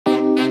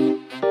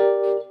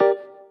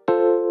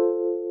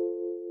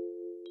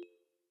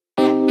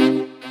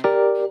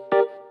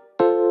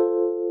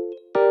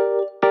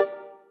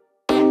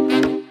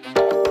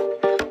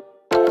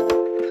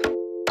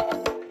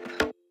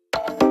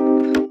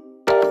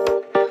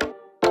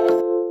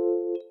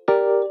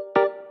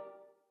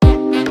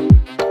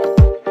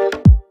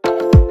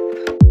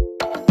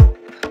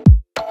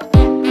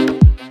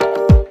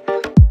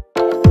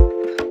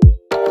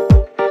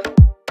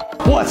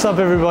What's up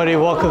everybody,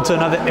 welcome to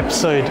another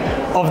episode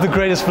of the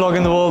greatest vlog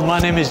in the world. My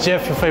name is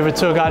Jeff, your favorite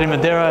tour guide in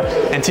Madeira,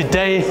 and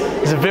today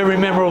is a very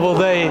memorable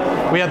day.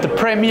 We had the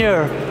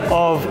premiere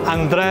of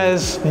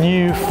André's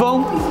new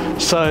film.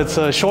 So it's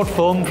a short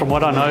film from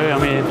what I know. I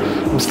mean,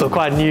 I'm still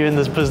quite new in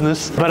this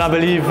business, but I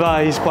believe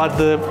he's quite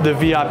the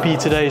VIP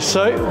today.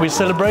 So we're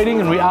celebrating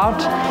and we're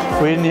out,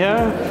 we're in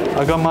here.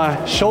 I got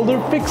my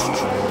shoulder fixed,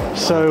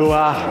 so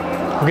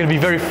I'm gonna be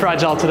very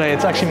fragile today.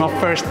 It's actually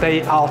my first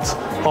day out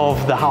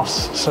of the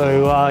house.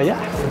 So yeah,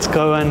 let's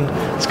go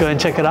and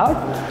check it out,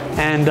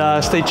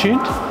 and stay tuned.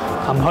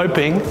 I'm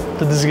hoping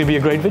that this is gonna be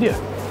a great video.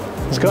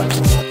 Let's go.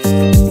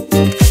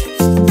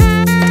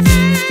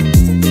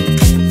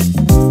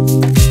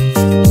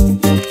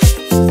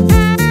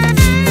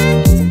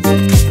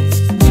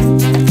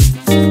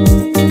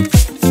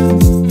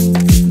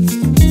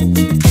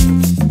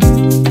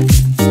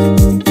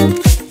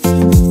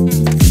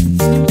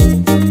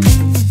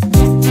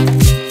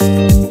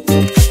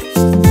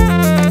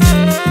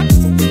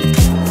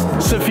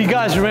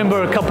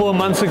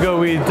 Months ago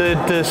we did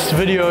this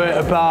video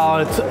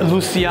about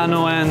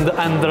Luciano and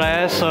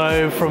André,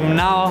 so from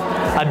now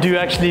I do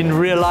actually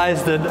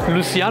realize that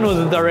Luciano was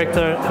the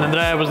director and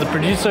André was the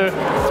producer.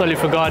 Totally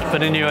forgot,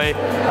 but anyway,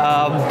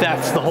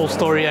 that's the whole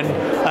story.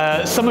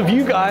 And some of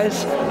you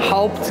guys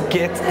helped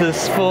get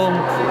this film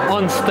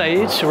on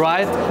stage,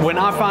 right? When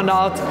I found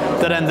out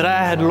that André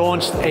had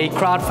launched a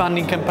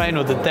crowdfunding campaign,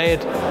 or that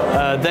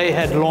they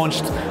had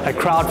launched a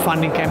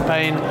crowdfunding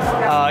campaign,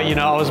 you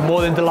know, I was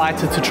more than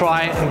delighted to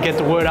try and get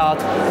the word out.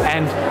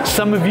 And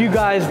some of you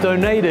guys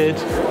donated,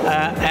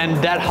 and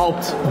that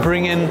helped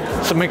bring in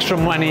some extra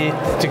money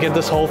to get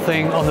this whole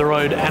thing on the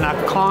road. And I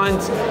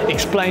can't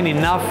explain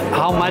enough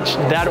how much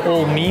that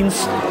all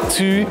means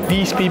to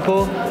these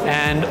people,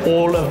 and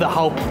all of the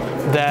help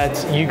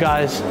that you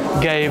guys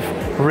gave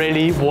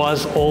really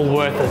was all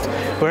worth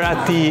it. We're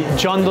at the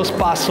John dos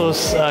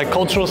Passos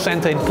Cultural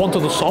Center in Ponta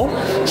do Sol.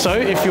 So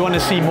if you want to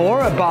see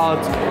more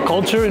about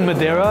culture in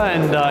Madeira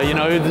and you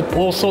know,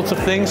 all sorts of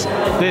things,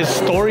 there's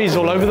stories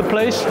all over the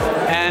place.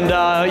 And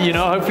you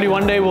know, hopefully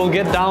one day we'll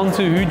get down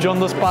to who John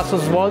dos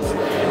Passos was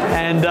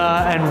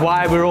and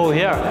why we're all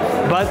here.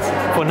 But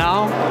for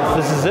now,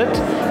 this is it.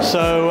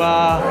 So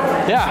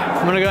yeah,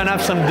 I'm gonna go and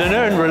have some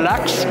dinner and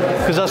relax,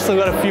 because I've still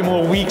got a few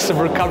more weeks of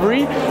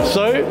recovery.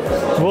 So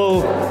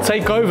we'll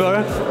take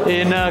over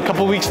in a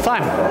couple of weeks'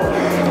 time.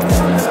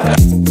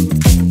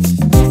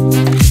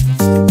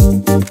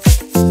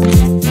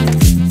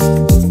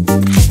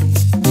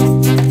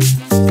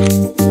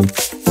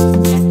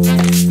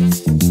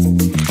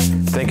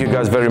 Thank you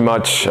guys very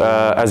much.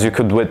 As you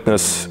could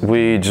witness,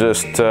 we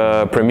just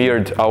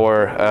premiered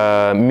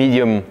our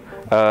medium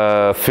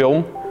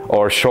film,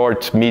 or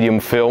short medium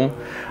film,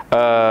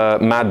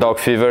 Mad Dog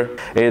Fever.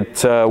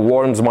 It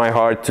warms my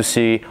heart to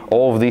see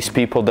all of these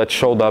people that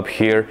showed up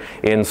here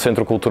in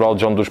Centro Cultural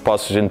John dos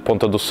Passos in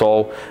Ponta do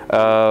Sol,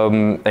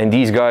 and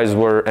these guys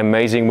were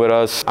amazing with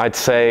us. I'd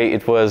say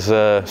it was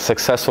a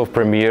successful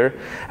premiere,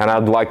 and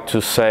I'd like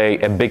to say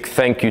a big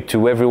thank you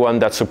to everyone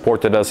that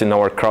supported us in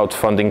our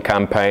crowdfunding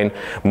campaign.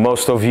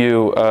 Most of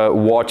you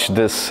watched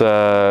this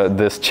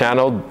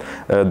channel,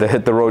 the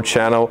Hit the Road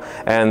channel,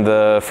 and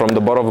from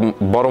the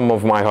bottom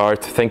of my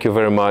heart, thank you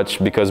very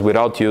much, because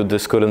without you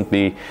this couldn't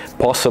be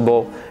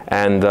possible.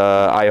 And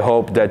I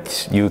hope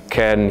that you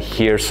can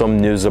hear some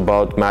news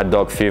about Mad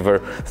Dog Fever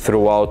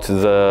throughout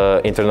the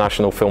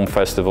international film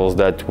festivals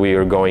that we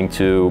are going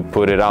to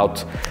put it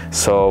out.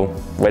 So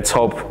let's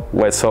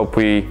hope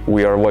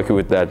we are lucky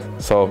with that.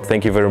 So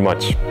thank you very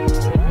much.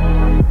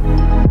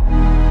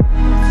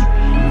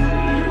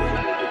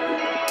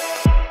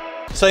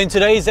 So in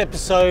today's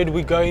episode,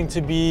 we're going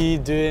to be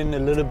doing a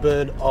little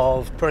bit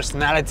of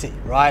personality,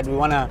 right? We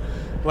want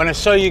to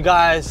show you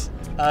guys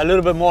a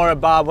little bit more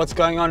about what's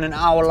going on in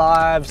our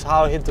lives,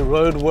 how Hit the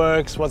Road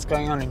works, what's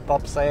going on in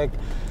PopSec,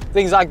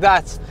 things like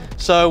that.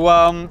 So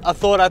I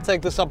thought I'd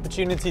take this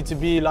opportunity to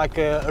be like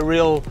a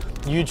real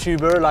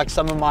YouTuber, like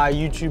some of my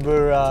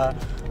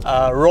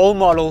YouTuber role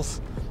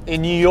models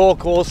in New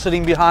York, all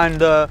sitting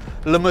behind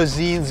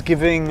limousines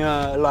giving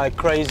like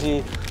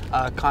crazy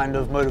kind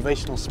of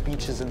motivational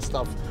speeches and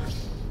stuff.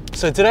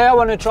 So today I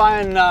want to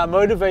try and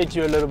motivate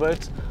you a little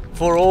bit,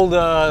 for all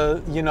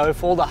the, you know,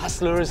 for all the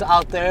hustlers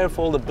out there,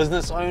 for all the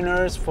business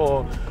owners,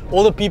 for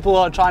all the people who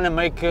are trying to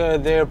make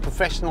their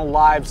professional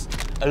lives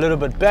a little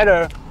bit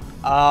better.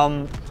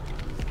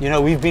 You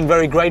know, we've been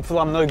very grateful.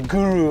 I'm no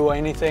guru or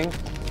anything,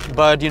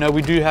 but you know,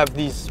 we do have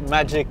these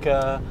magic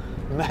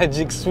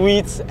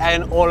sweets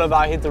and all of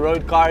our Hit the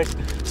Road cars.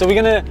 So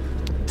we're gonna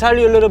tell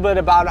you a little bit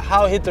about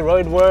how Hit the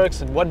Road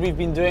works and what we've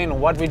been doing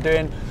and what we're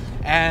doing.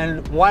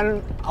 And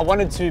I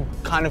wanted to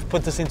kind of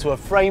put this into a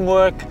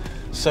framework.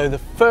 So the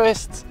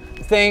first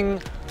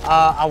thing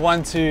I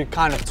want to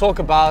kind of talk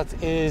about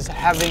is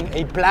having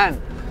a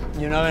plan.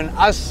 You know, and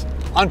us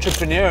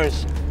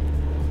entrepreneurs,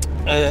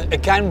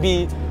 it can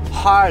be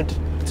hard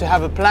to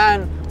have a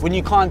plan when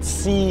you can't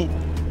see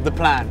the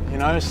plan, you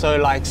know. So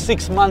like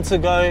 6 months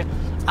ago,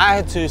 I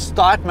had to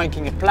start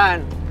making a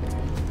plan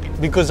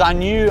because I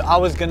knew I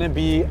was going to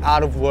be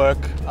out of work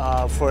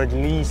for at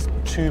least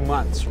 2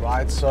 months,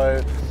 right?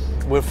 So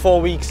we're 4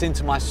 weeks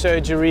into my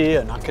surgery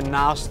and I can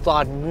now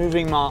start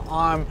moving my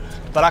arm,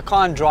 but I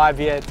can't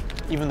drive yet,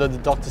 even though the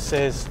doctor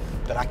says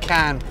that I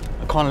can.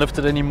 I can't lift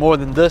it any more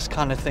than this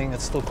kind of thing.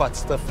 It's still quite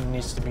stiff and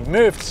needs to be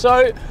moved.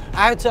 So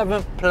I had to have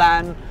a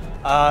plan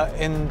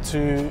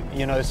into,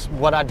 you know,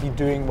 what I'd be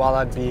doing while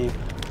I'd be,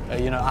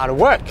 you know, out of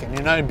work. And,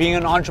 you know, being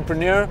an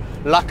entrepreneur,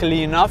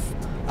 luckily enough,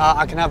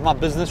 I can have my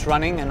business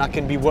running and I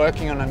can be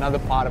working on another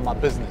part of my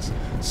business.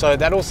 So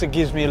that also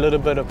gives me a little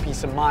bit of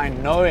peace of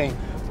mind knowing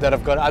that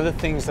I've got other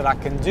things that I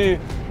can do,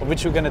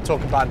 which we're going to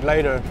talk about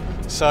later.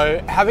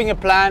 So having a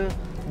plan,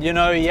 you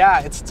know, yeah,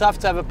 it's tough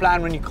to have a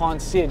plan when you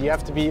can't see it. You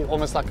have to be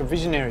almost like a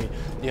visionary.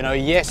 You know,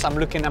 yes, I'm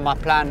looking at my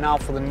plan now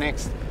for the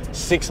next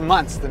 6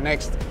 months, the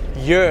next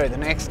year, the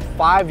next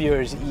 5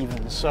 years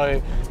even.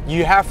 So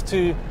you have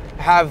to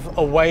have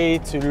a way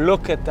to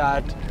look at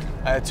that,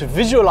 to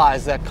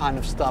visualize that kind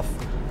of stuff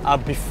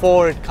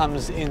before it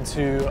comes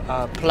into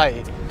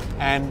play.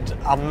 And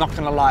I'm not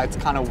gonna lie, it's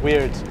kind of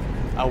weird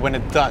when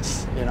it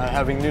does. You know,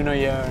 having Nuno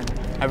here and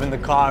having the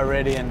car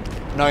ready and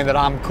knowing that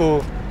I'm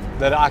cool,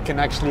 that I can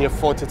actually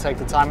afford to take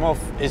the time off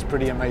is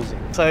pretty amazing.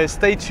 So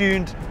stay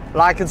tuned,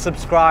 like and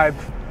subscribe.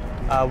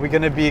 We're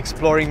gonna be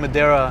exploring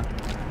Madeira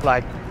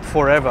like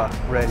forever,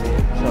 really.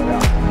 So,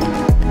 yeah.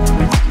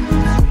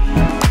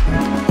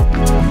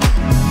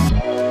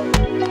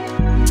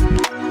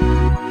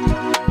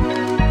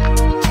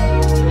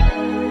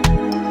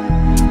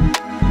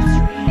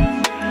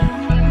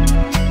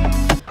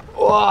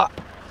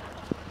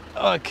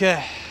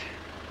 Okay,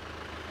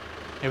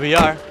 here we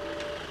are.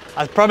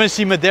 I promise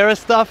you Madeira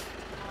stuff.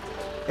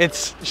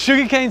 It's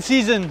sugarcane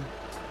season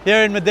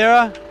here in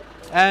Madeira,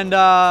 and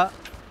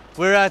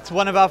we're at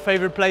one of our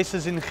favorite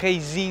places in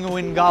Reizinho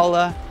in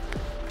Gaula,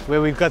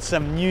 where we've got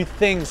some new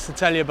things to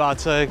tell you about.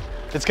 So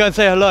let's go and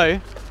say hello.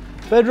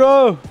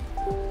 Pedro!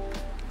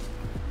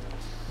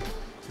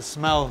 The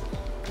smell,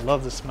 I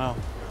love the smell.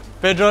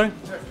 Pedro,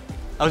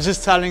 I was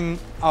just telling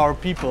our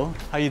people,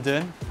 how you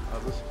doing?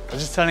 I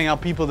was just telling our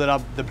people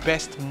that the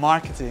best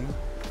marketing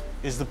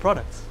is the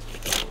product,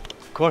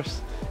 of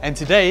course. And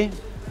today,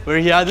 we're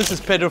here, this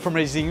is Pedro from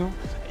Reizinho.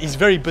 He's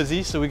very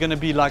busy, so we're gonna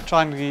be like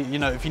trying to, you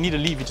know, if you need to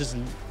leave, you just,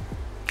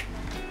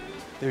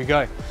 there we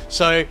go.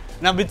 So,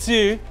 number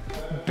 2,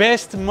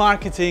 best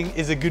marketing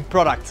is a good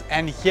product.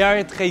 And here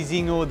at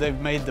Reizinho, they've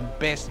made the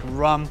best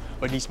rum,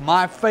 or at least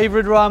my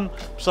favorite rum.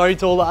 Sorry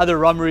to all the other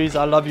rummeries,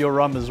 I love your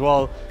rum as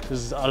well,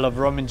 because I love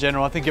rum in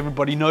general. I think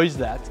everybody knows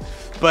that.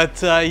 But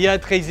here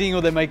at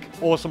Reizinho, they make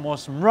awesome,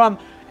 awesome rum.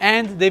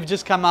 And they've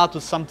just come out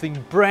with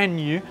something brand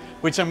new,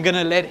 which I'm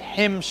gonna let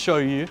him show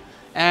you.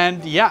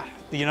 And yeah,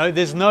 you know,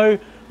 there's no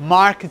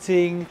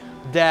marketing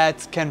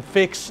that can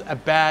fix a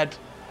bad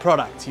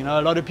product. You know,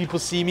 a lot of people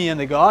see me and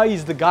they go, oh,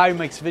 he's the guy who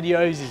makes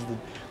videos, he's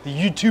the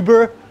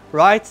YouTuber,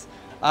 right?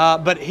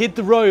 But Hit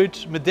the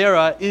Road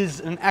Madeira is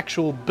an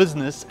actual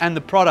business and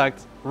the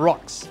product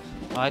rocks.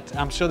 Right?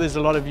 I'm sure there's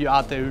a lot of you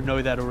out there who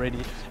know that already.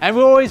 And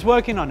we're always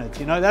working on it,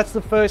 you know, that's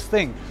the first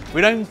thing.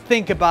 We don't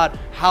think about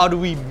how do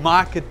we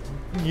market,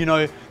 you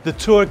know, the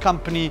tour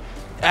company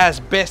as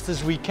best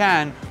as we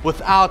can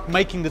without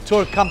making the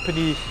tour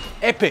company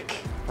epic,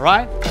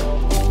 right?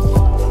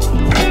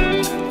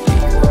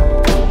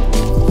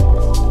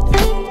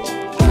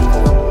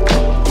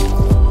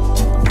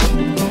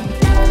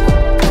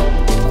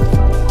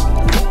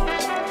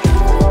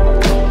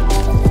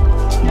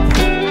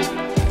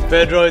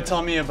 Pedro,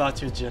 tell me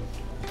about your gin.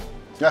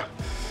 Yeah,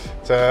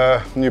 it's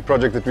a new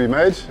project that we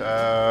made.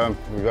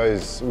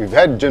 We've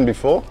had gin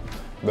before,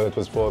 but it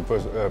was for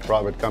a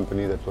private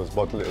company that was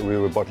we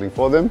were bottling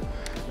for them.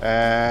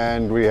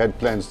 And we had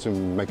plans to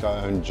make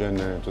our own gin,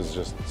 and it was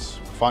just,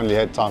 finally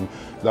had time.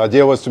 The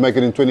idea was to make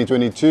it in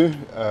 2022,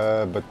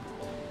 but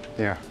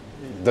yeah,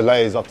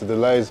 delays after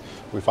delays.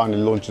 We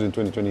finally launched it in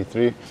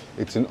 2023.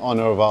 It's in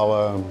honor of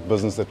our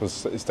business that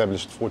was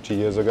established 40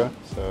 years ago.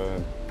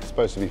 So it's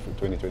supposed to be for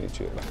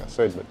 2022, like I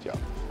said, but yeah.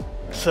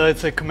 So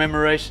it's a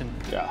commemoration.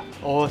 Yeah.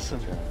 Awesome.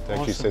 Yeah. It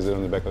actually says it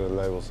on the back of the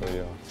label, so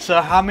yeah.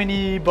 So how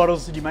many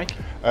bottles did you make?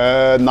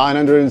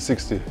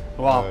 960.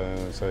 Wow.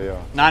 So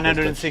yeah.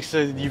 960,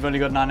 so you've only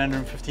got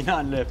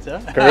 959 left,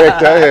 huh?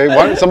 Correct,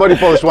 eh? Somebody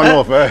polished one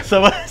off, eh?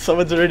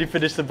 Someone's already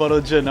finished the bottle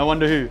of gin. I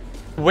wonder who.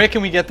 Where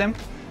can we get them?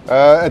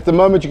 At the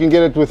moment, you can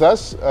get it with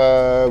us.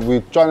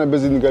 We're trying to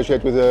busy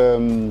negotiate with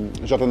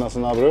Jota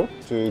Nacional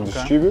to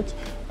distribute.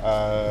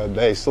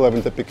 They still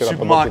haven't picked it up.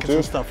 Supermarkets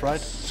and stuff, right?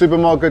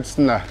 Supermarkets,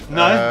 nah.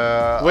 No?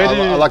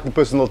 I like the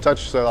personal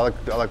touch, so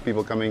I like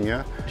people coming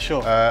here.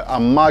 Sure. I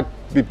might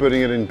be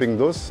putting it in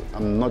Pingdos.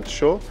 I'm not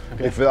sure.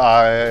 Okay. If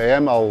I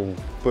am, I'll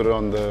put it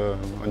on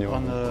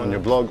your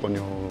blog, on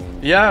your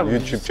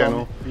YouTube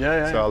channel.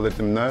 So I'll let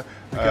them know.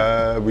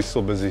 Okay. We're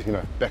still busy, you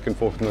know, back and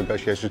forth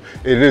negotiations.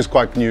 It is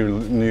quite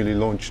newly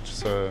launched,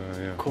 so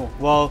yeah. Cool.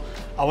 Well,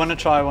 I want to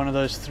try one of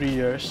those 3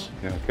 years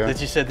that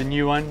you said, the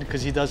new one,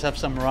 because he does have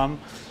some rum.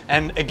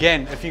 And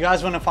again, if you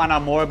guys want to find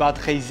out more about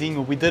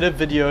Reizinho, we did a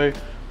video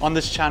on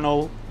this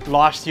channel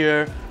last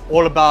year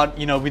all about,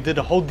 you know, we did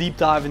a whole deep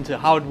dive into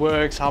how it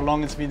works, how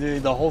long it's been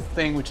doing, the whole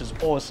thing, which is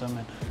awesome.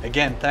 And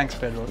again, thanks,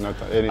 Pedro. No,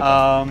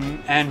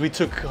 anytime. And we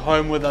took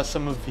home with us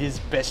some of his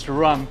best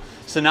rum.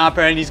 So now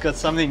apparently he's got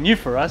something new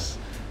for us.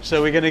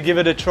 So we're going to give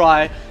it a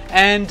try.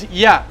 And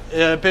yeah,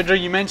 Pedro,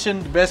 you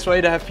mentioned the best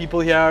way to have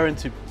people here and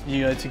to,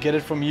 you know, to get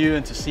it from you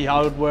and to see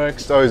how it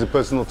works. It's always a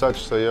personal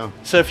touch, so yeah.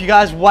 So if you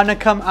guys want to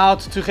come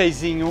out to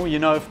Reizinho, you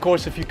know, of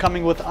course, if you're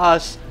coming with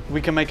us, we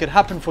can make it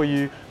happen for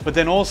you. But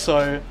then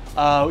also,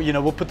 you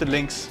know, we'll put the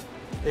links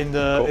in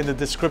the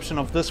description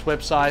of this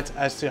website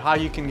as to how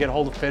you can get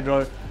hold of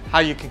Pedro, how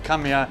you can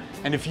come here.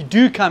 And if you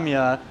do come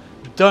here,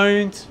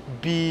 don't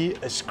be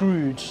a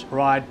Scrooge,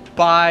 right?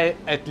 Buy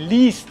at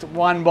least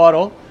one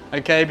bottle,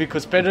 okay?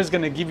 Because Pedro's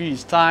going to give you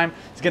his time.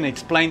 He's going to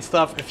explain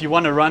stuff. If you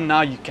want to run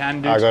now, you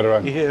can do it. I got to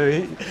run.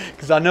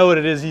 Because I know what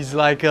it is. He's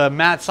like a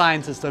mad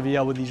scientist over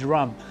here with his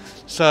rum.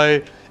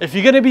 So if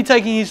you're going to be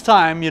taking his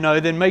time, you know,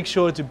 then make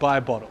sure to buy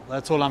a bottle.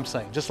 That's all I'm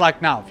saying. Just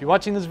like now, if you're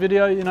watching this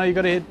video, you know, you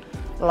got to hit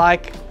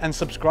like and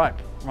subscribe,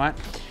 right?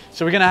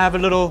 So we're going to have a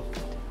little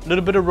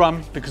bit of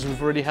rum because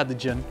we've already had the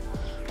gin.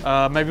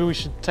 Maybe we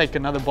should take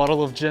another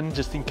bottle of gin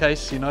just in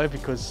case, you know,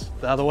 because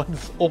the other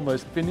one's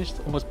almost finished,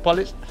 almost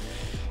polished.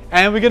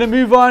 And we're going to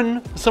move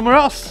on somewhere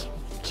else.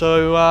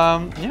 So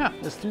yeah,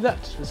 let's do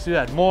that. Let's do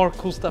that. More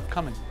cool stuff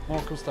coming.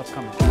 More cool stuff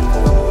coming.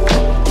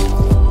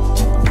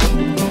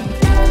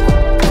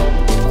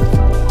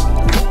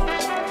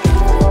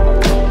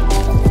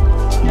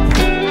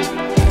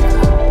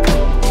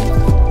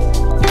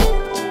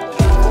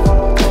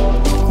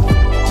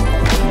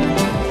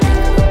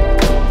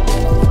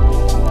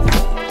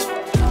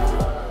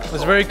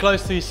 It's very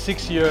close to his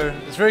 6 year.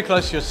 It's very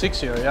close to your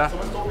 6 year, yeah.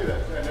 Someone told me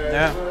that. And,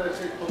 Yeah.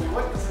 told me,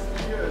 what? This is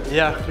 3 years.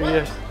 Yeah, 3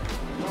 years.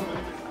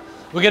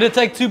 We're gonna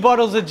take 2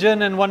 bottles of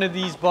gin and one of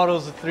these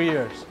bottles of 3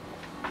 years.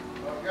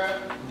 Okay.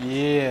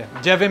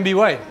 Yeah. Do you have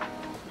MBY?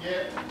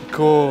 Yeah.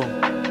 Cool.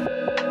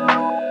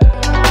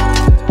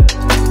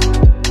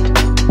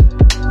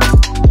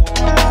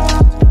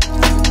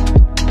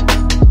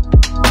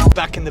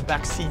 Back in the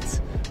back seats,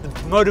 the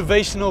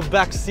motivational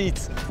back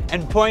seats.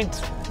 And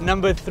point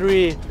number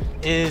 3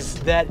 is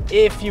that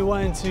if you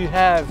want to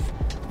have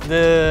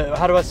the,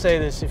 how do I say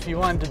this? If you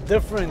want the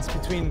difference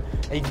between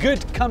a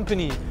good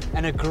company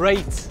and a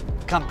great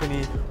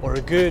company, or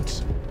a good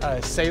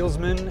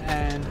salesman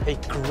and a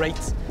great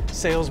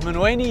salesman,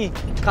 or any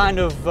kind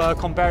of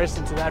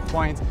comparison to that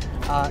point,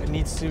 it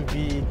needs to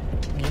be,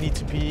 you need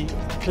to be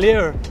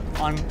clear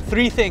on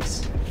 3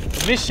 things: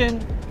 the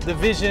mission, the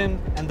vision,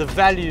 and the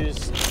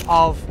values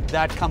of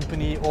that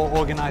company or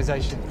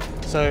organization.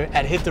 So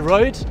at Hit the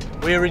Road,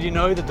 we already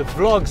know that the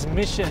vlog's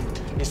mission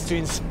is to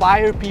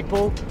inspire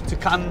people to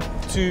come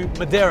to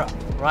Madeira,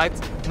 right?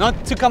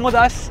 Not to come with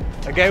us,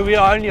 okay? We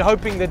are only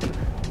hoping that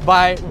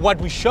by what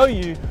we show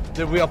you,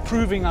 that we are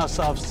proving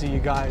ourselves to you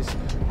guys,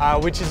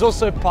 which is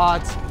also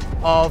part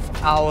of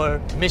our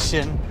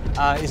mission,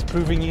 is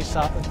proving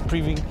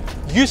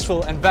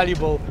useful and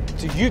valuable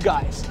to you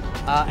guys.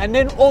 And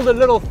then all the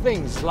little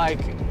things, like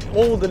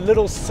all the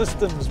little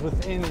systems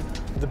within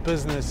the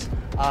business,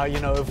 you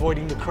know,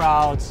 avoiding the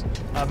crowds,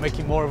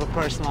 making more of a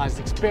personalized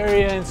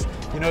experience,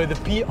 you know, the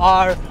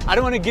PR. I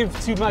don't want to give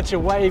too much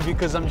away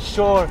because I'm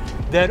sure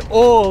that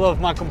all of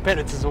my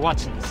competitors are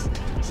watching this.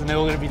 So they're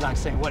all going to be like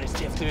saying, what is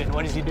Jeff doing?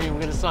 What is he doing?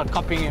 We're going to start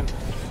copying him.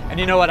 And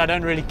you know what? I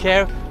don't really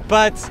care.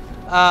 But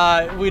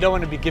we don't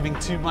want to be giving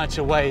too much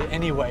away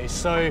anyway.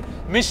 So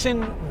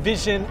mission,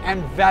 vision,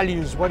 and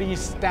values. What do you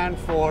stand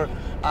for?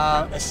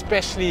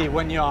 Especially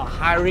when you're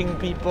hiring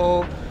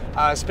people,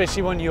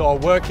 especially when you are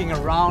working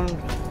around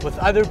with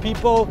other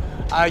people,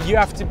 you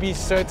have to be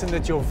certain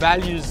that your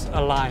values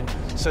align,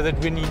 so that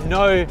when you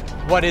know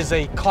what is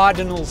a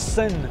cardinal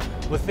sin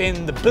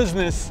within the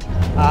business,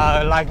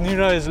 like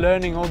Nuno is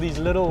learning all these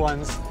little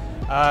ones.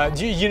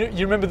 Do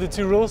you remember the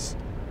 2 rules?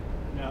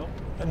 No.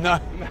 No.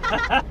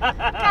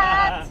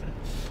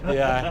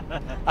 Yeah,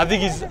 I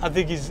think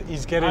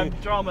he's getting. I'm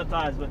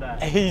traumatized with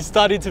that. He's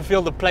starting to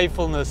feel the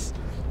playfulness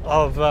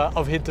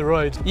of Hit the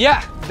Road.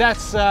 Yeah,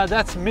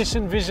 that's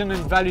mission, vision,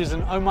 and values.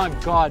 And oh my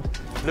God,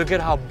 look at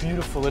how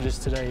beautiful it is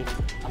today.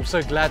 I'm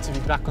so glad to be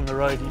back on the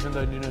road, even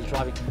though Nuno's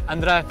driving.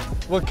 Andre,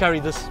 we'll carry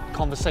this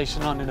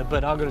conversation on in a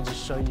bit. I've got to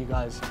just show you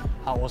guys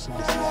how awesome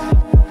this is.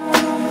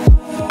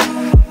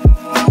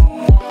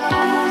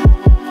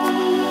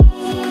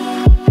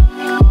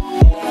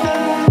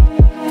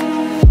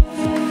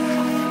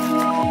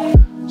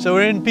 So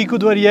we're in Pico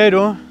do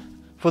Arieiro.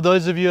 For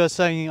those of you who are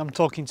saying I'm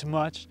talking too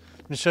much,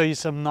 I'm going to show you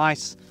some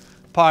nice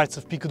parts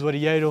of Pico do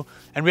Arieiro.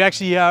 And we're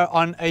actually here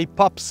on a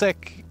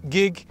PopSec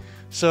gig.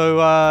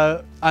 So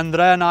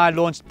Andrea and I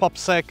launched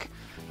PopSec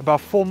about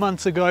 4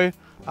 months ago,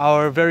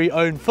 our very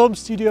own film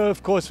studio,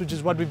 of course, which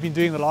is what we've been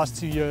doing the last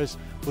 2 years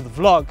with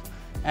the vlog.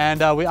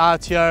 And we're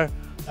out here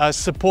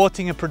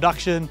supporting a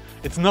production.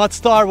 It's not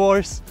Star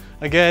Wars.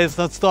 Okay, it's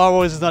not Star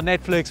Wars, it's not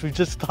Netflix, we've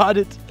just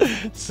started.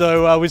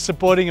 So we're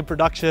supporting a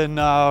production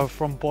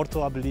from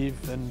Porto, I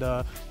believe, and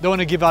don't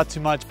want to give out too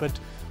much, but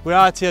we're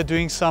out here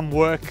doing some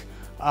work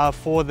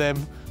for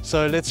them.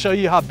 So let's show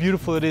you how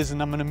beautiful it is,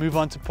 and I'm going to move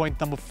on to point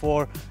number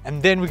 4,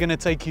 and then we're going to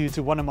take you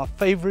to one of my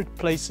favorite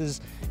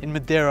places in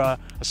Madeira.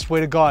 I swear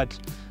to God,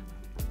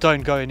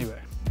 don't go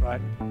anywhere, right?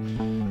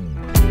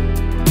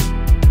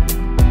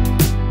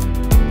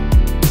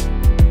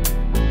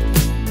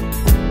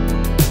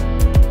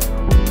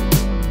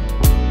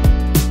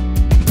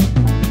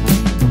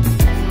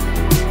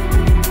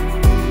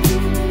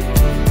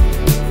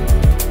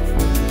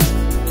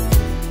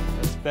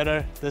 It's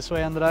better this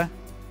way, Andre?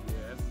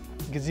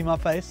 You can see my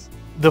face.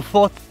 The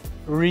 4th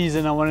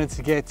reason I wanted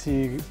to get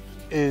to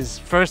is,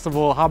 first of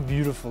all, how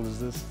beautiful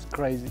is this? It's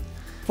crazy.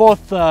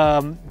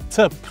 4th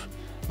tip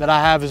that I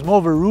have is more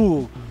of a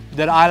rule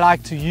that I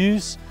like to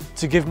use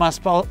to give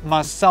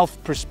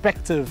myself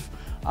perspective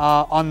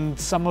on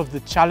some of the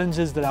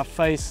challenges that I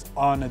face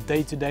on a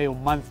day-to-day or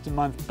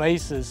month-to-month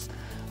basis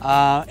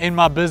in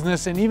my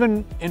business and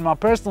even in my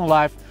personal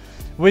life,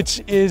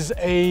 which is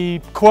a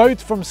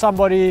quote from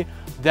somebody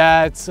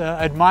that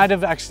it might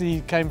have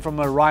actually came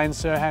from a Ryan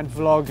Serhant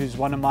vlog, who's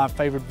one of my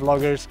favorite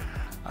vloggers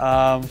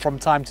from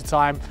time to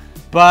time.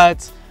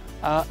 But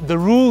the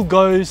rule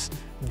goes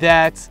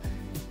that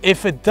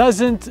if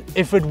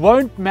it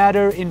won't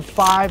matter in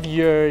 5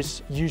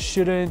 years, you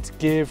shouldn't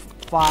give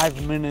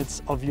 5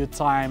 minutes of your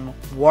time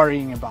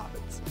worrying about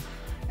it.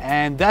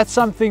 And that's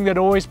something that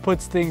always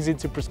puts things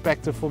into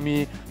perspective for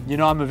me. You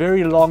know, I'm a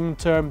very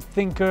long-term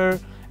thinker.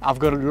 I've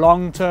got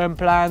long-term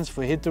plans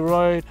for Hit the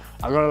Road.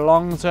 I've got a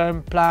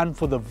long-term plan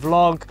for the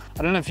vlog.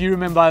 I don't know if you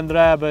remember,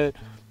 Andrea, but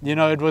you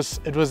know, it was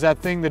that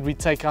thing that we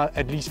take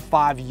at least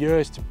 5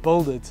 years to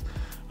build it.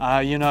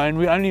 You know, and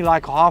we're only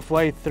like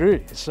halfway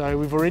through. So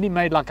we've already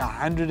made like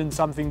 100 and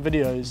something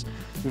videos.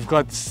 We've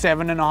got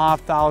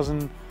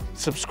 7,500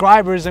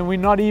 subscribers, and we're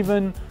not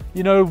even,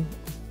 you know,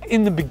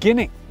 in the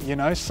beginning, you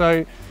know.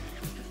 So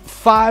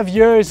 5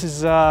 years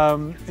is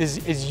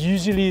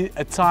usually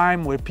a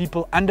time where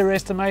people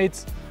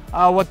underestimate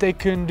what they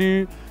can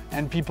do,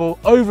 and people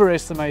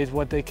overestimate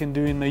what they can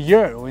do in a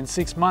year or in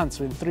 6 months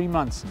or in 3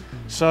 months.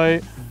 So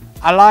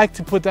I like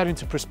to put that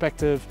into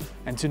perspective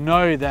and to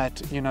know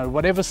that, you know,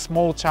 whatever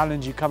small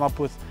challenge you come up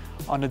with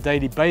on a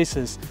daily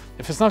basis,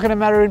 if it's not going to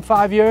matter in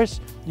 5 years,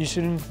 you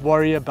shouldn't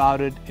worry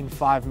about it in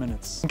 5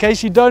 minutes. In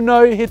case you don't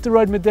know, Hit the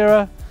Road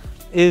Madeira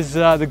is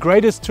the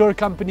greatest tour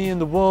company in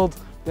the world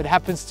that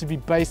happens to be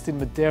based in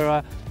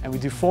Madeira, and we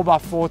do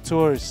 4x4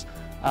 tours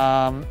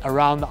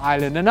around the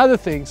island and other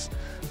things,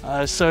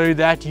 so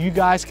that you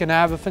guys can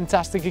have a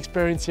fantastic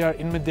experience here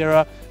in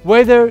Madeira,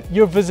 whether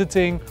you're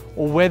visiting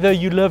or whether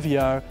you live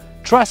here.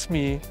 Trust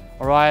me,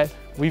 all right,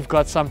 we've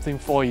got something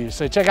for you.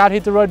 So check out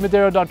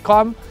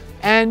hittheroadmadeira.com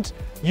and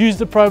use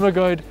the promo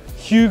code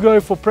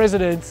Hugo for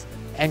President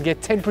and get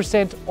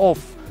 10%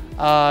 off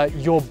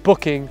your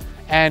booking.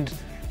 And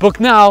book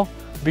now,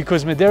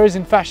 because Madeira is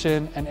in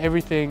fashion and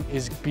everything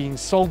is being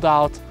sold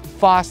out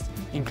fast,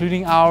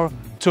 including our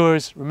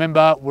tours.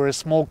 Remember, we're a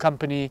small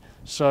company,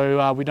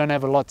 so we don't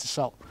have a lot to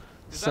sell.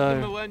 Is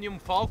that the Millennium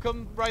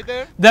Falcon right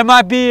there? That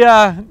might be,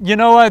 you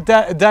know what,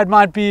 that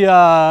might be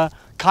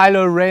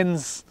Kylo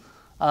Ren's,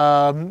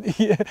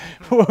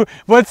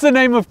 what's the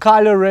name of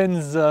Kylo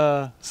Ren's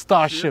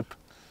starship?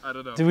 I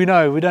don't know. Do we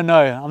know? We don't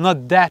know. I'm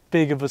not that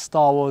big of a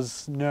Star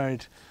Wars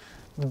nerd,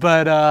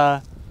 but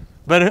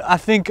I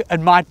think it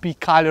might be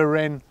Kylo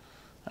Ren,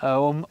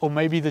 or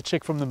maybe the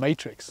chick from The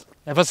Matrix.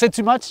 Have I said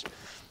too much?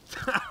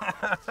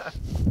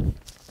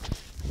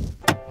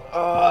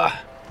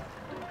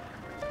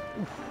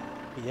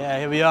 Yeah,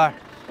 here we are.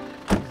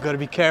 You've got to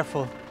be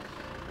careful.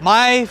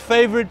 My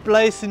favorite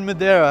place in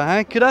Madeira,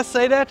 huh? Could I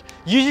say that?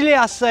 Usually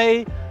I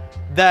say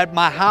that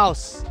my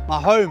house, my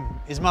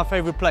home, is my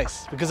favorite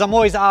place because I'm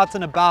always out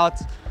and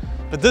about.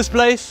 But this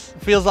place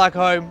feels like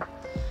home.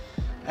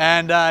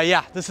 And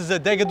yeah, this is a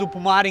Adega do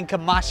Pomar in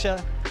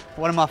Camacha,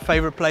 one of my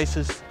favorite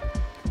places.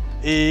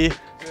 This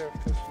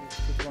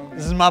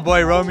is my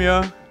boy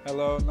Romeo.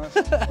 Hello, nice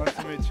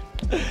to meet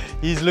you.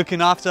 He's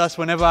looking after us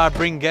whenever I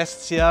bring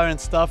guests here and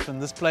stuff, and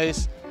this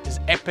place is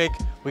epic.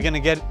 We're gonna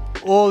get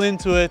all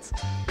into it,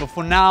 but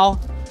for now,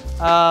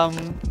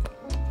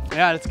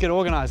 yeah, let's get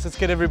organized. Let's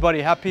get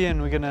everybody happy,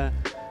 and we're gonna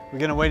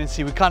wait and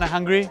see. We're kind of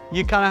hungry.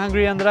 You kind of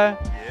hungry, Andrea?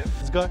 Yes.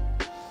 Let's go.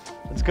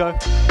 Let's go.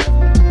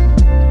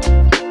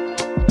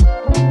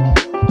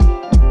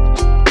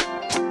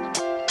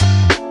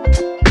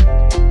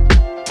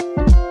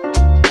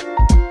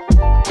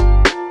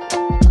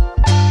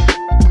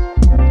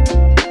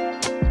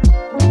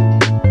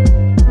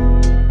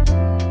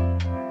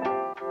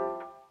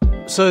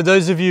 So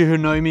those of you who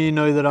know me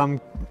know that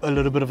I'm a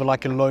little bit of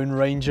like a lone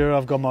ranger.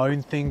 I've got my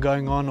own thing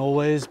going on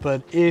always,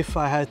 but if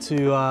I had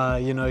to,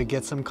 you know,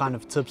 get some kind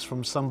of tips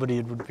from somebody,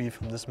 it would be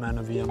from this man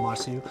over here,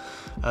 Marcio,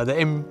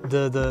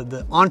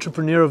 the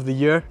entrepreneur of the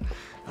year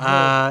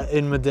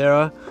in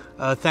Madeira.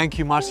 Thank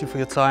you, Marcio, for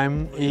your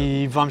time.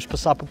 E vamos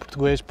passar para o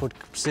português porque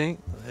sim,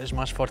 és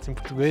mais forte em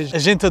português. A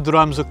gente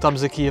adoramos o que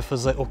estamos aqui a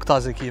fazer, o que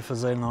estás aqui a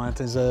fazer, não é?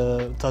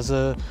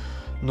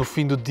 no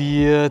fim do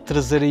dia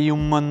trazer aí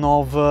uma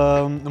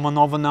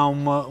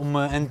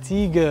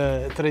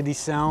antiga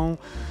tradição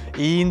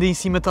e ainda em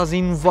cima estás a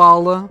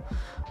inová-la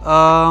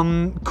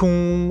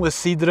com a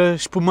cidra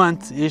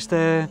espumante. Este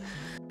é...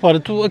 Ora,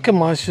 a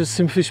Camacha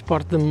sempre fez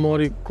parte da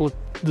memória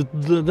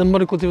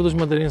coletiva dos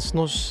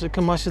madeirenses. A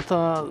Camacha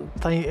está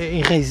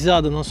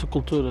enraizada na nossa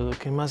cultura. A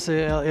Camacha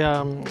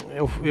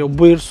é o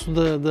berço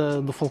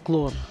do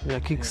folclore. É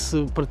aqui que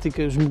se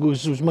pratica,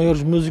 os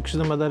maiores músicos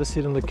da Madeira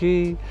saíram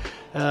daqui.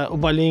 O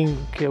bailinho,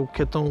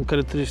 que é tão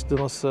característico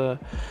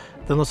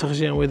da nossa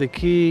região, é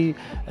daqui.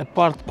 A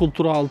parte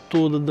cultural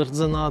toda, de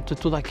artesanato, é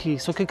toda aqui.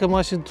 Só que a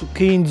Camacha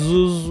caiu em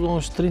desuso há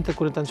uns 30,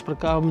 40 anos para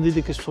cá, à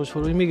medida que as pessoas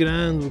foram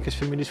imigrando, que as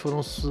famílias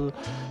foram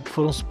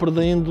se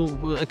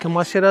perdendo. A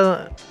Camacha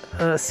era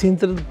a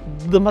Sintra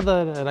da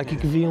Madeira, era aqui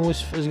que vinham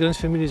as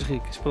grandes famílias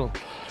ricas. Pronto.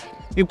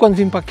 Eu, quando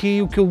vim para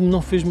aqui, o que eu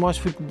não fiz mais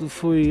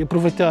foi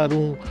aproveitar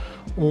um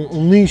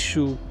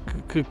nicho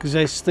que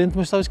já é existente,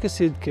 mas estava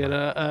esquecido, que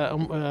era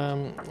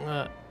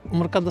o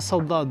mercado da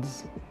saudade.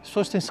 As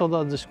pessoas têm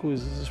saudade das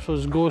coisas, as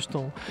pessoas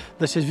gostam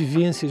destas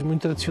vivências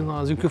muito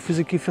tradicionais, e o que eu fiz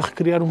aqui foi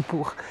recriar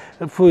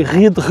foi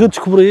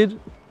redescobrir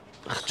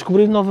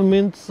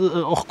novamente,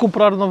 ou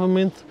recuperar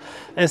novamente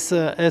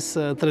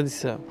essa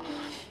tradição.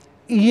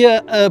 E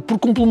por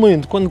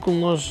complemento, quando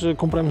nós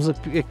compramos a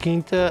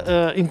quinta,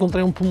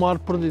 encontrei um pomar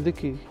perdido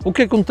aqui. O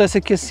que acontece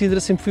é que a cidra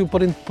sempre foi o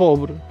parente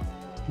pobre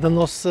do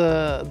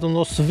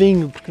nosso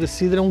vinho, porque a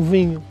cidra é um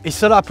vinho. E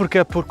será porque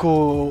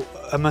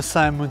a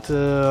maçã é muito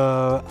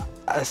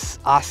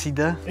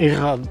ácida?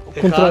 Errado, ao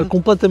contrário,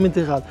 completamente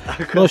errado.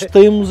 Okay. Nós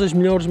temos as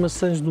melhores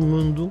maçãs do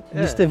mundo,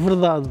 e isto é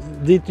verdade.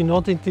 Dito, e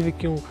ontem tive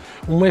aqui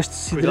um mestre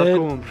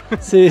cidreiro.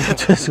 Sim,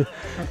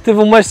 teve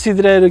um mestre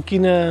cidreiro aqui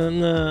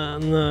na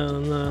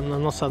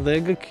nossa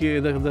adega, que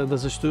é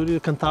das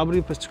Astúrias,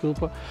 Cantábria, peço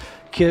desculpa,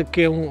 que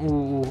é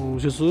o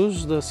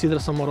Jesus, da cidra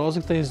Samorosa,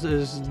 que tem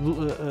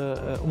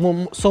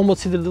só uma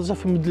cidra dele já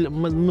foi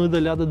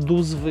medalhada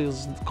 12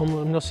 vezes como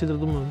a melhor cidra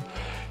do mundo.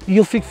 E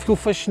ele ficou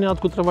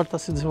fascinado com o trabalho que está a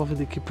ser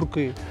desenvolvido aqui.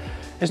 Porquê?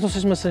 As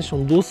nossas maçãs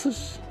são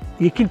doces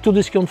e aquilo que tu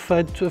dizes que é um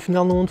defeito,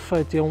 afinal não é um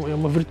defeito, é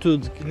uma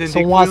virtude.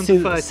 São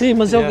ácidas. Sim,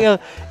 mas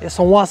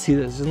são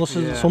ácidas,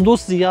 são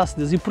doces e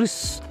ácidas, e por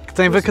isso... Que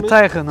tem a ver com a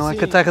terra, não é?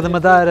 Com a terra da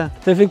Madeira.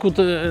 Tem a ver com,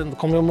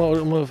 como é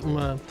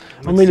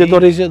uma ilha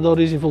de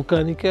origem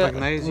vulcânica.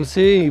 Magnésio.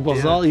 Sim, e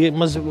basal,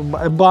 mas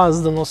a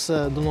base do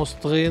nosso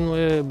terreno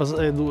é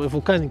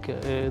vulcânica,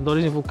 é de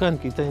origem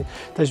vulcânica, e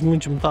tens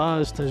muitos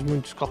metais, tens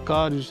muitos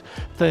calcários,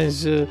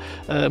 tens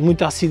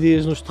muita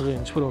acidez nos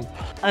terrenos. Pronto.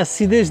 A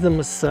acidez da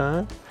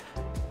maçã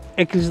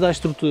é que lhes dá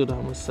estrutura à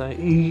maçã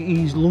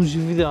e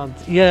longevidade,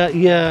 e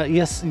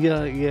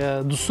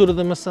a doçura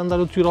da maçã dá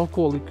o teor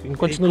alcoólico,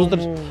 enquanto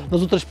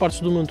nas outras partes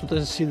do mundo tu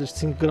tens cidras de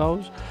 5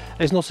 graus,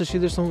 as nossas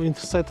cidras são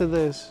entre 7 a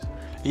 10.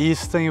 E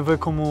isso tem a ver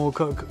com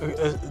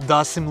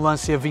dá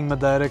semelhança a vinho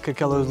Madeira, com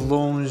aquela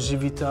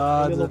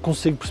longevidade? Eu não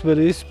consigo perceber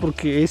isso,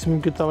 porque é isso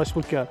mesmo que eu estava a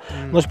explicar.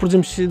 Nós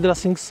produzimos cidra há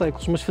 5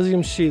 séculos, mas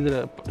fazíamos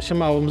cidra,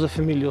 chamávamos a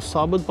família ao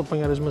sábado para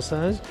apanhar as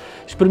maçãs,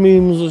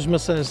 espremíamos as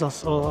maçãs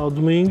ao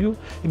domingo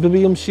e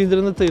bebíamos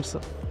cidra na terça.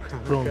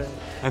 Pronto. Okay.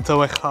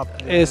 Então é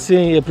rápido. É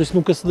sim, é por isso que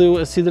nunca se deu.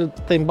 A cidra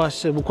tem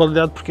baixa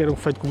qualidade porque eram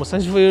feitas com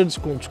maçãs verdes,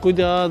 com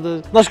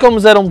descuidadas. Nós, como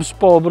éramos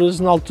pobres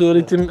na altura,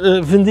 e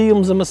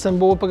vendíamos a maçã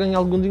boa para ganhar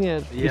algum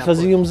dinheiro. E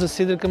fazíamos a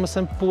cidra com a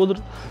maçã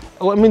podre,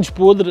 ou a menos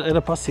podre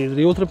era para a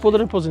cidra e a outra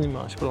podre era para os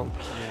animais. Pronto.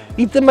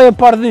 E também, a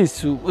par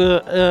disso,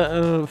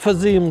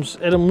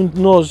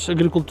 nós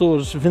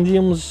agricultores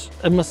vendíamos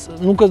a maçã,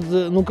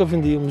 nunca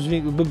bebíamos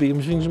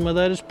vinhos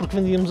madeiras, porque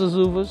vendíamos as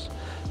uvas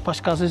para as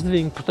casas de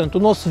vinho. Portanto, o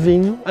nosso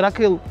vinho era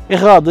aquele.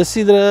 Errado, a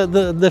cidra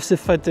deve ser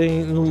feita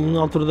na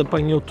altura da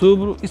apanha em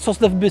outubro, e só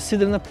se deve beber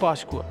cidra na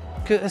Páscoa.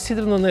 Porque a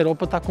cidra na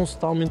Europa está a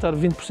aumentar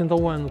 20%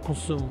 ao ano o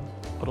consumo.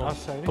 Pronto.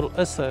 Sério?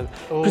 A sério.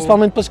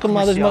 Principalmente para as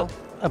camadas,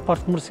 a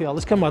parte comercial.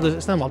 As camadas,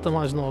 esta é a malta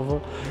mais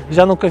nova,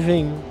 já nunca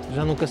vinho,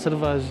 já nunca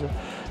cerveja.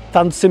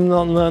 Está sempre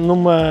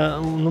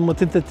numa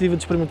tentativa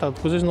de experimentar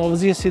coisas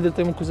novas, e a cidra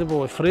tem uma coisa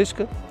boa, é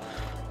fresca,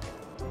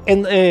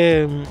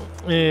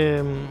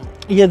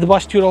 e é de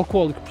baixo teor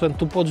alcoólico, portanto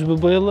tu podes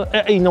bebê-la,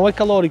 e não é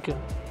calórica,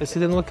 a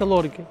cidra não é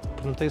calórica,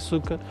 porque não tem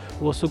açúcar,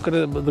 o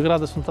açúcar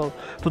degrada-se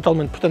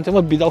totalmente, portanto é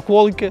uma bebida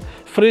alcoólica,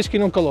 fresca e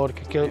não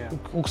calórica, que é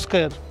o que se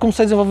quer.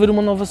 Comecei a desenvolver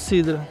uma nova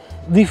cidra,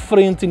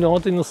 diferente, e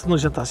ontem no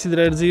jantar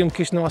cidreiro diziam-me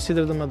que isto não é a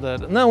cidra da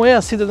Madeira. Não, é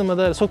a cidra da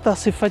Madeira, só que está a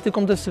ser feita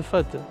como deve ser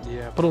feita,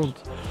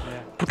 pronto.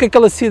 Porque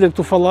aquela cidra que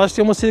tu falaste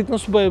é uma cidra que não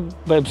se bebe.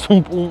 Bebe-se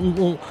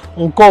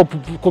um copo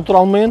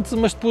culturalmente,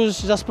 mas depois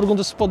já se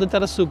pergunta se pode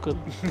ter açúcar.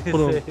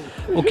 Pronto.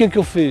 O que é que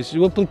eu fiz?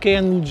 Eu apliquei a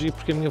enologia,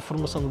 porque a minha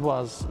formação de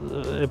base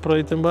é por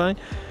aí também.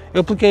 Eu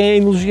apliquei a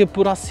enologia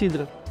pura à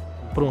cidra.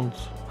 Pronto.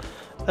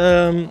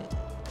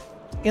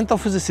 Então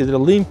fiz a cidra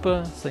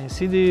limpa, sem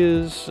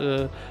acidez,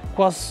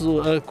 quase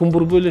com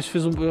borbulhas,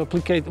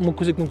 apliquei uma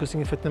coisa que nunca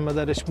tinha feito na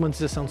Madeira, a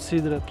espumantização de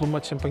cidra, pelo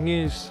mato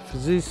champanhês,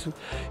 fiz isso.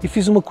 E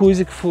fiz uma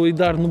coisa que foi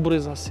dar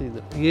nobreza à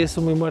cidra. E esse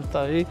o meu mérito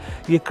está aí,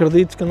 e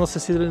acredito que a nossa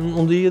cidra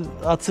um dia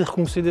há de ser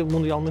reconhecida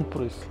mundialmente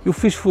por isso.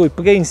 Eu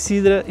peguei em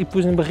cidra e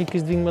pus em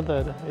barricas de vinho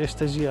Madeira, a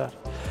estagiar.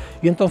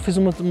 E então fiz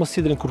uma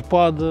cidra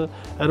encorpada,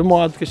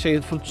 aromática, cheia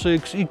de frutos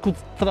secos e que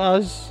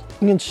traz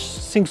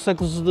 5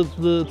 séculos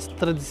de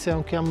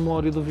tradição, que é a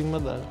memória do vinho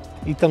Madeira.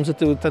 E estamos a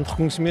ter tanto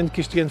reconhecimento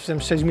que este ano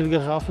fizemos 6.000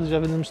 garrafas e já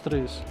vendemos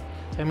 3,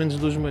 em menos de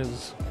 2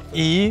 meses.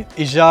 E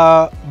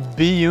já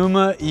vi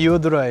uma e eu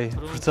adorei,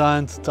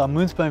 portanto está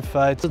muito bem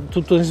feito.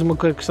 Tu tens uma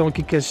questão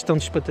aqui que é a gestão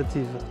de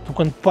expectativa. Tu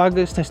quando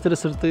pagas tens de ter a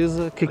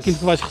certeza que aquilo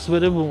que vais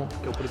receber é bom.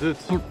 Que é o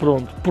produto.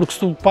 Pronto, porque se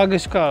tu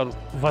pagas caro,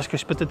 vais com a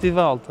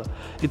expectativa alta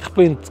e de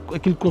repente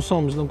aquilo que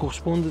consomes não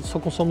corresponde, só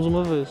consomes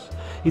uma vez.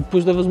 E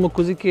depois levas uma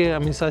coisa que é a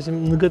mensagem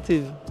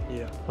negativa.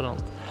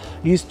 Pronto.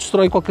 E isso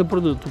destrói qualquer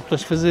produto. O que tens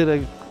de fazer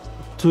é,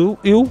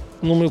 eu,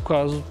 no meu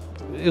caso,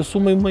 eu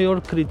sou o meu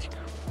maior crítico.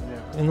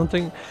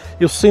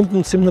 Eu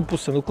sento-me sempre na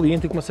posição do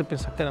cliente e começo a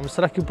pensar, caramba,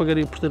 será que eu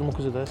pagaria por ter uma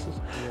coisa dessas?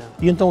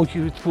 E então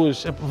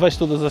depois vejo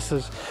todas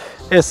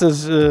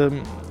essas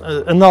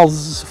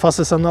análises,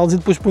 faço essa análise e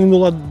depois ponho-me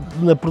lá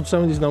na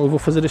produção e digo, não, eu vou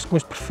fazer isto com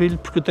este perfil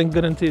porque eu tenho que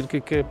garantir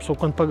que a pessoa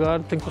quando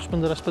pagar tem que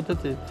corresponder à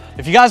expectativa.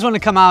 If you guys want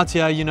to come out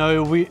here, you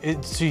know,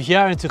 to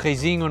here and to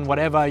Geising and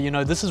whatever, you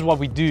know, this is what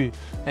we do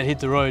at Hit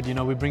the Road. You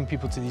know, we bring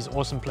people to these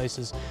awesome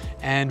places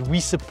and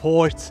we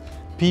support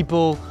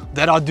people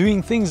that are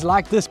doing things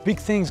like this, big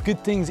things,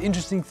 good things,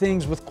 interesting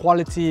things with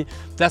quality.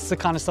 That's the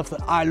kind of stuff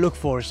that I look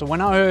for. So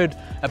when I heard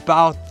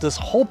about this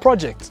whole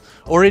project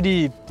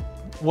already,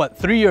 what,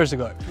 3 years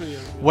ago? 3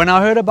 years ago. When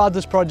I heard about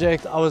this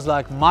project, I was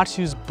like,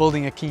 Marciu's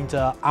building a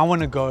quinta. I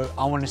want to go,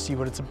 I want to see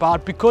what it's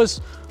about because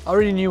I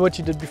already knew what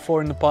you did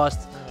before in the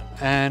past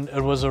and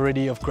it was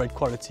already of great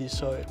quality.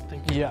 So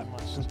thank you very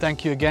much. And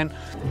thank you again.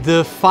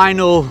 The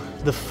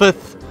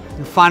fifth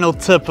and final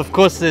tip, of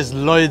course there's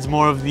loads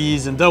more of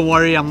these and don't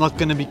worry, I'm not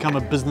going to become a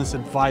business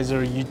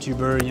advisor, a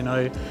YouTuber, you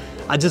know.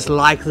 I just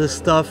like this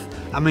stuff.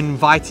 I'm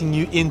inviting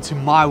you into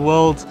my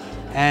world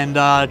and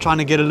trying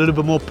to get a little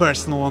bit more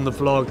personal on the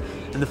vlog.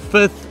 And the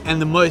fifth and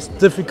the most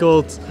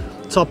difficult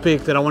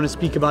topic that I want to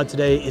speak about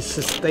today is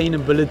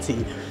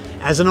sustainability.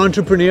 As an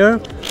entrepreneur,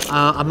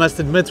 I must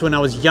admit when I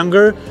was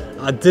younger,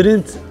 I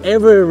didn't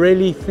ever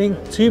really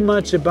think too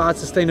much about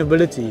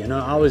sustainability. You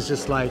know, I was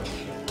just like,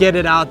 get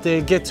it out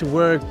there, get to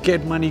work,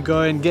 get money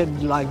going, get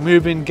like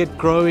moving, get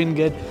growing,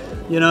 get,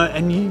 you know,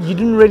 and you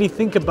didn't really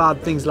think about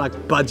things like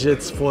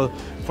budgets for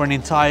an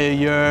entire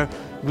year.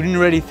 We didn't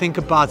really think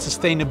about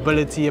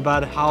sustainability,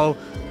 about how,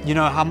 you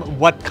know,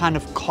 what kind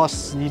of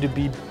costs need to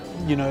be,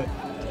 you know,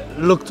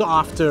 looked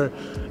after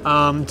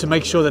to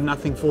make sure that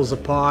nothing falls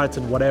apart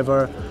and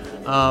whatever.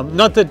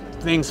 Not that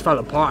things fell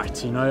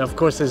apart, you know, of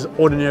course there's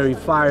ordinary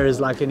fires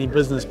like any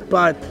business,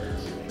 but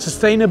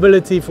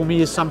sustainability for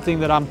me is something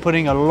that I'm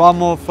putting a lot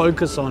more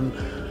focus on,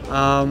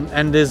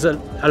 and there's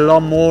a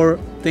lot more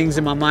things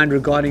in my mind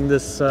regarding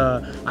this,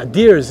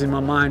 ideas in my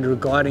mind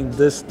regarding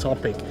this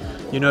topic.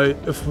 You know,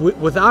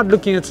 without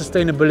looking at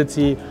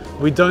sustainability,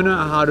 we don't know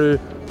how to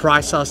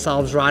price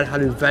ourselves right, how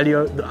to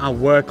value our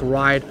work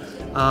right,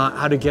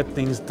 how to get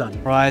things done.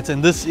 Right,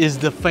 and this is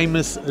the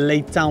famous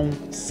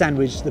Laytown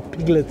sandwich, the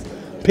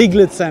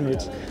piglet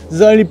sandwich. This is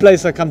the only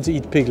place I come to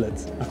eat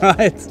piglets,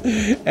 right?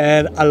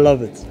 And I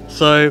love it.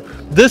 So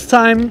this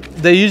time,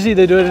 they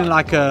do it in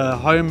like a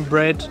home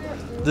bread.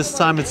 This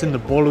time it's in the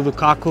bolo do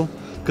caco,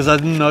 because I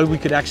didn't know we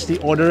could actually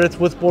order it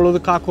with bolo do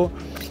caco.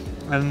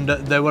 And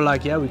they were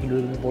like, yeah, we can do it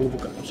in the bolo do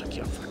caco. I was like,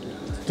 yeah, fuck yeah,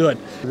 let's do it.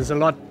 There's a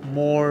lot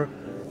more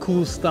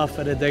cool stuff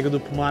at Adega do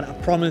Pomar. I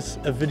promise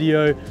a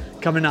video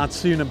coming out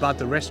soon about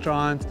the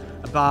restaurant,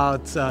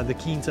 about the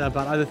quinta,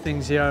 about other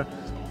things here.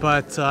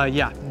 But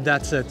yeah,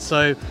 that's it.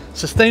 So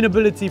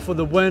sustainability for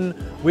the win.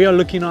 We are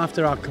looking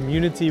after our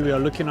community. We are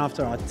looking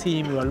after our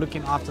team. We are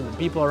looking after the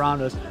people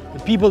around us,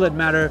 the people that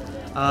matter.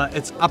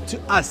 It's up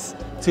to us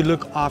to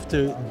look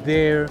after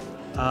their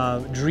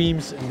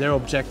dreams and their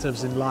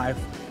objectives in life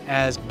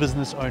as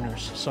business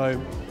owners.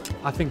 So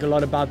I think a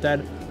lot about that.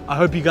 I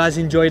hope you guys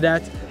enjoyed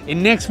that.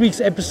 In next week's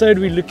episode,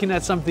 we're looking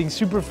at something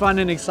super fun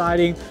and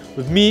exciting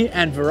with me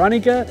and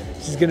Veronica.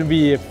 She's gonna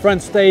be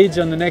front stage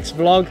on the next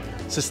vlog.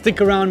 So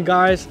stick around,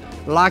 guys,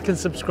 like and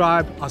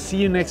subscribe. I'll see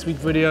you next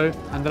week's video.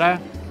 Andrea?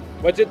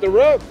 What's Hit the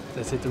Road?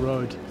 Let's hit the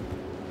road.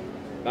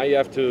 Now you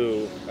have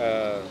to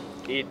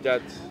eat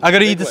that. I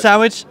gotta eat the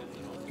sandwich.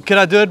 Could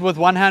I do it with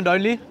one hand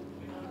only?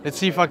 Let's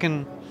see if I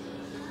can.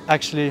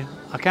 Actually,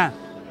 I can.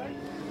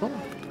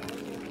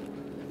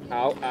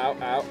 Ow, ow,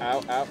 ow,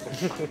 ow, ow.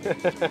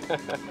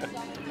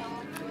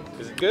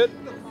 Is it good?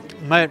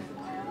 Mate,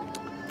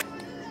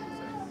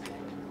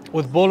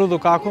 with bolo do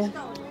caco,